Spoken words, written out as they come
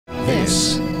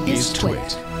This is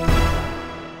TWiT.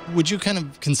 Would you kind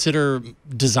of consider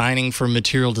designing for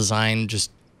material design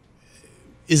just,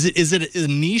 is it a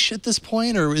niche at this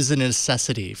point, or is it a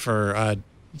necessity for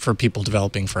people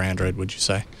developing for Android, would you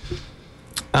say?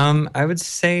 I would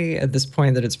say at this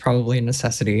point that it's probably a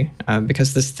necessity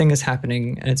because this thing is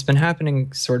happening, and it's been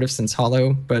happening sort of since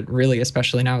Hollow, but really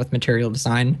especially now with material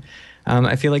design.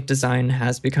 I feel like design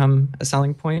has become a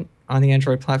selling point on the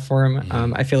Android platform.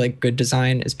 I feel like good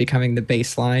design is becoming the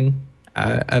baseline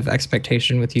of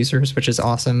expectation with users, which is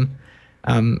awesome.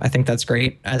 I think that's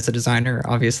great as a designer,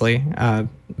 obviously,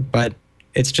 but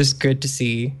it's just good to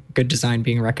see good design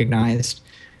being recognized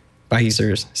by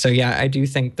users. So yeah, I do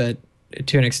think that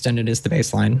to an extent it is the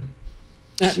baseline.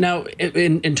 Now,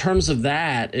 in terms of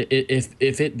that,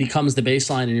 if it becomes the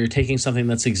baseline and you're taking something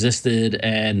that's existed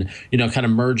and, you know, kind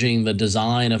of merging the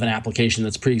design of an application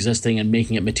that's pre-existing and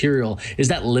making it material, is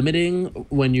that limiting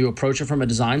when you approach it from a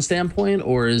design standpoint,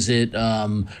 or is it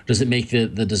does it make the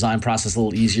design process a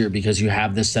little easier because you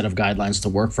have this set of guidelines to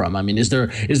work from? I mean, is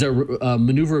there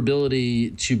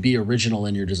maneuverability to be original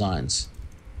in your designs?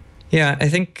 Yeah, I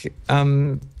think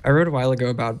I wrote a while ago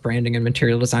about branding and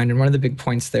material design, and one of the big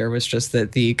points there was just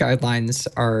that the guidelines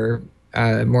are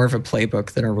more of a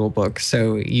playbook than a rule book.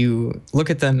 So you look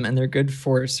at them and they're good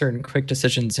for certain quick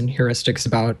decisions and heuristics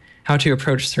about how to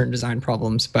approach certain design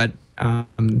problems, but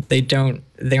they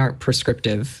aren't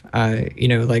prescriptive. You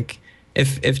know, like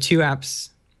if two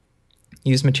apps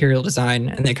use material design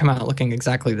and they come out looking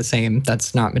exactly the same,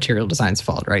 that's not material design's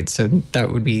fault, right? So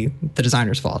that would be the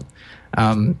designer's fault.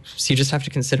 So you just have to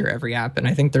consider every app, and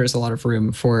I think there's a lot of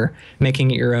room for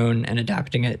making it your own and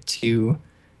adapting it to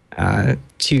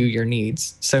your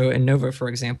needs. So in Nova, for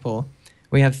example,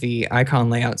 we have the icon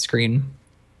layout screen,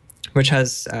 which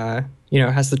has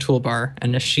has the toolbar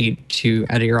and a sheet to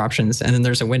edit your options, and then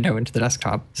there's a window into the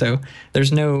desktop. So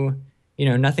there's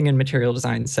nothing in material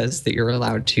design says that you're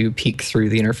allowed to peek through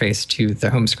the interface to the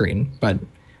home screen, but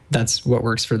that's what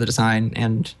works for the design,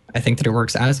 and I think that it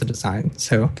works as a design.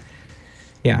 So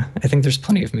yeah, I think there's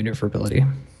plenty of maneuverability.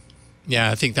 Yeah,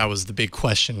 I think that was the big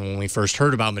question when we first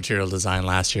heard about material design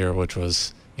last year, which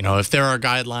was, you know, if there are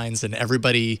guidelines and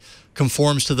everybody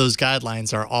conforms to those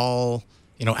guidelines, are all,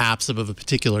 you know, apps of a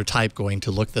particular type going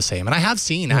to look the same? And I have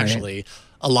seen actually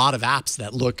a lot of apps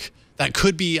that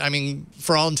could be, I mean,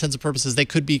 for all intents and purposes, they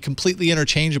could be completely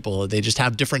interchangeable. They just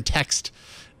have different text,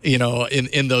 you know,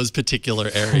 in those particular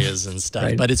areas and stuff.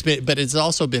 Right. But it's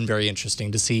also been very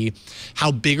interesting to see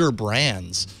how bigger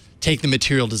brands take the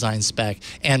material design spec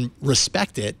and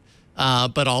respect it,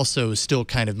 but also still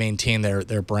kind of maintain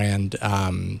their brand,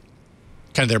 kind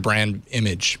of their brand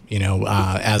image, you know,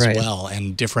 as well,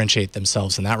 and differentiate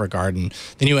themselves in that regard. And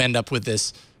then you end up with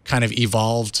this kind of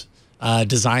evolved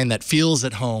design that feels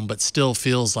at home, but still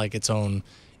feels like its own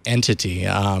entity.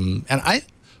 And I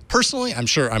personally,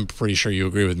 I'm pretty sure you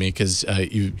agree with me, because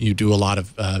you do a lot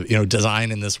of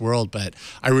design in this world. But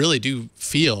I really do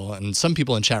feel, and some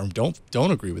people in chat room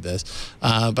don't agree with this,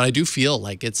 but I do feel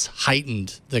like it's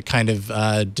heightened the kind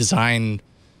of design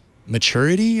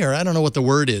maturity, or I don't know what the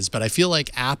word is, but I feel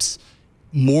like apps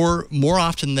more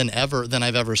often than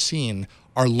I've ever seen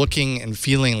are looking and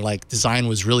feeling like design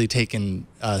was really taken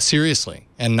seriously,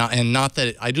 and not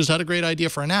that I just had a great idea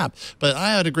for an app, but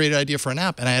I had a great idea for an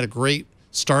app, and I had a great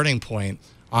starting point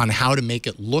on how to make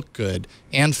it look good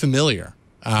and familiar,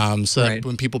 so that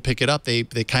when people pick it up, they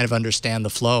kind of understand the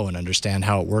flow and understand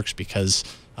how it works, because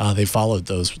they followed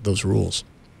those rules.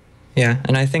 Yeah,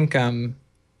 and I think going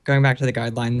back to the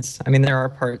guidelines, I mean, there are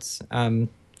parts,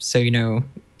 so, you know,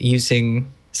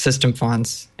 using system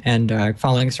fonts and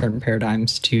following certain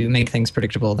paradigms to make things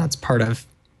predictable, that's part of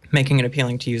making it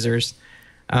appealing to users.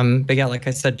 But yeah, like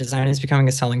I said, design is becoming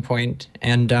a selling point,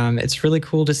 and it's really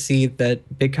cool to see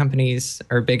that big companies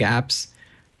or big apps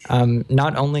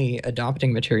not only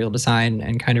adopting material design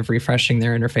and kind of refreshing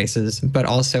their interfaces, but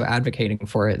also advocating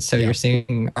for it. So you're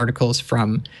seeing articles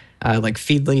from like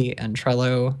Feedly and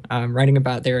Trello writing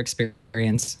about their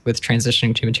experience with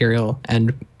transitioning to material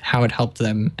and how it helped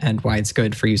them and why it's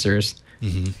good for users.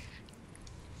 Mm-hmm.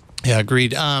 Yeah,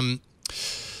 agreed.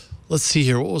 Let's see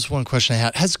here. What was one question I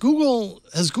had? Has Google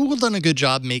done a good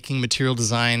job making material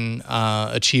design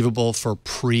achievable for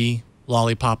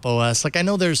pre-Lollipop OS? Like, I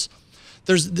know there's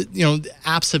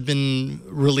apps have been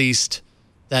released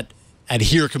that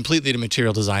adhere completely to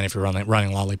material design if you're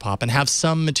running Lollipop, and have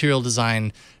some material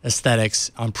design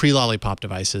aesthetics on pre-Lollipop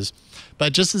devices.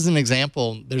 But just as an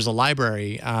example, there's a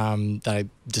library that I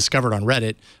discovered on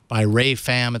Reddit by Ray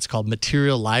Pham. It's called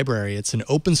Material Library. It's an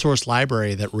open source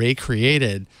library that Ray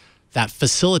created that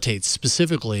facilitates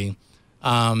specifically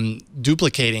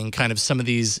duplicating kind of some of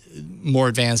these more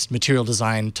advanced material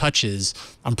design touches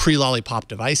on pre-Lollipop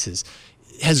devices.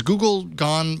 Has Google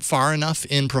gone far enough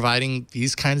in providing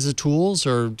these kinds of tools,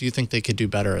 or do you think they could do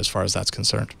better as far as that's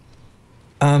concerned?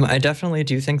 I definitely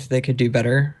do think that they could do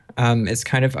better. It's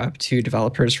kind of up to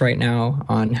developers right now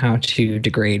on how to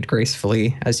degrade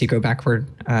gracefully as you go backward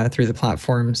through the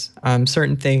platforms.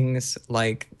 Certain things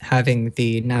like having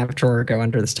the nav drawer go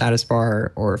under the status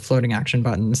bar or floating action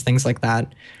buttons, things like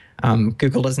that.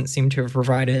 Google doesn't seem to have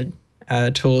provided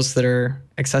tools that are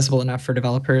accessible enough for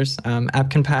developers.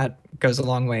 AppCompat goes a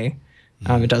long way.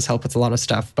 It does help with a lot of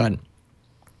stuff, but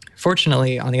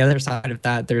fortunately, on the other side of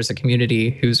that, there's a community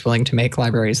who's willing to make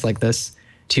libraries like this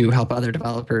to help other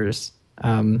developers,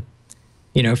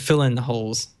 fill in the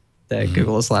holes that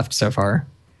Google has left so far.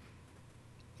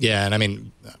 Yeah, and I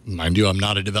mean, mind you, I'm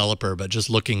not a developer, but just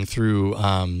looking through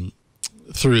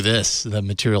the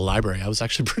material library, I was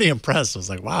actually pretty impressed. I was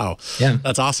like, wow, yeah,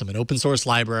 that's awesome. An open source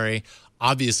library.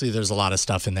 Obviously, there's a lot of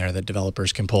stuff in there that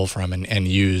developers can pull from and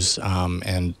use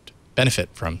and benefit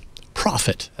from.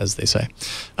 Profit, as they say.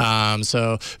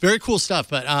 So very cool stuff.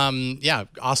 But yeah,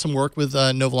 awesome work with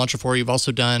Nova Launcher 4. You've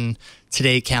also done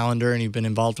Today Calendar, and you've been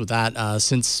involved with that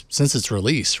since its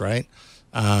release, right?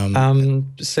 So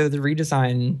the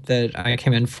redesign that I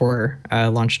came in for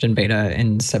launched in beta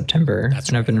in September,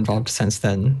 and I've been involved since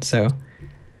then. So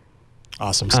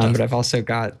awesome stuff. But I've also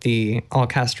got the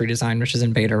all-cast redesign, which is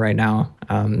in beta right now.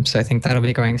 So I think that'll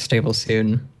be going stable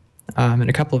soon, and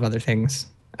a couple of other things.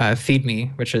 Feed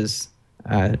Me, which is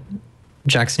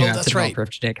Jack's new app developer of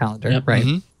Today Calendar, yep. right?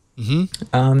 Mm-hmm.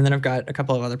 Mm-hmm. And then I've got a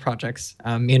couple of other projects.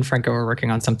 Me and Franco are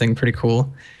working on something pretty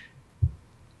cool.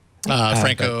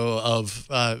 Francisco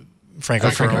Yes. Franco.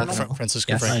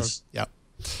 Nice. Yep.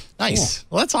 Nice. Cool.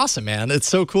 Well, that's awesome, man. It's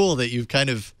so cool that you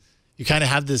kind of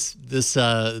have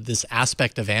this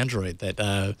aspect of Android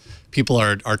that people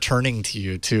are turning to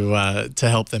you to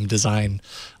help them design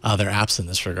their apps in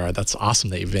this regard. That's awesome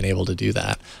that you've been able to do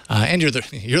that. And you're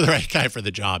the right guy for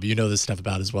the job. You know this stuff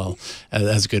about as well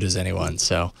as good as anyone.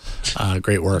 So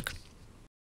great work.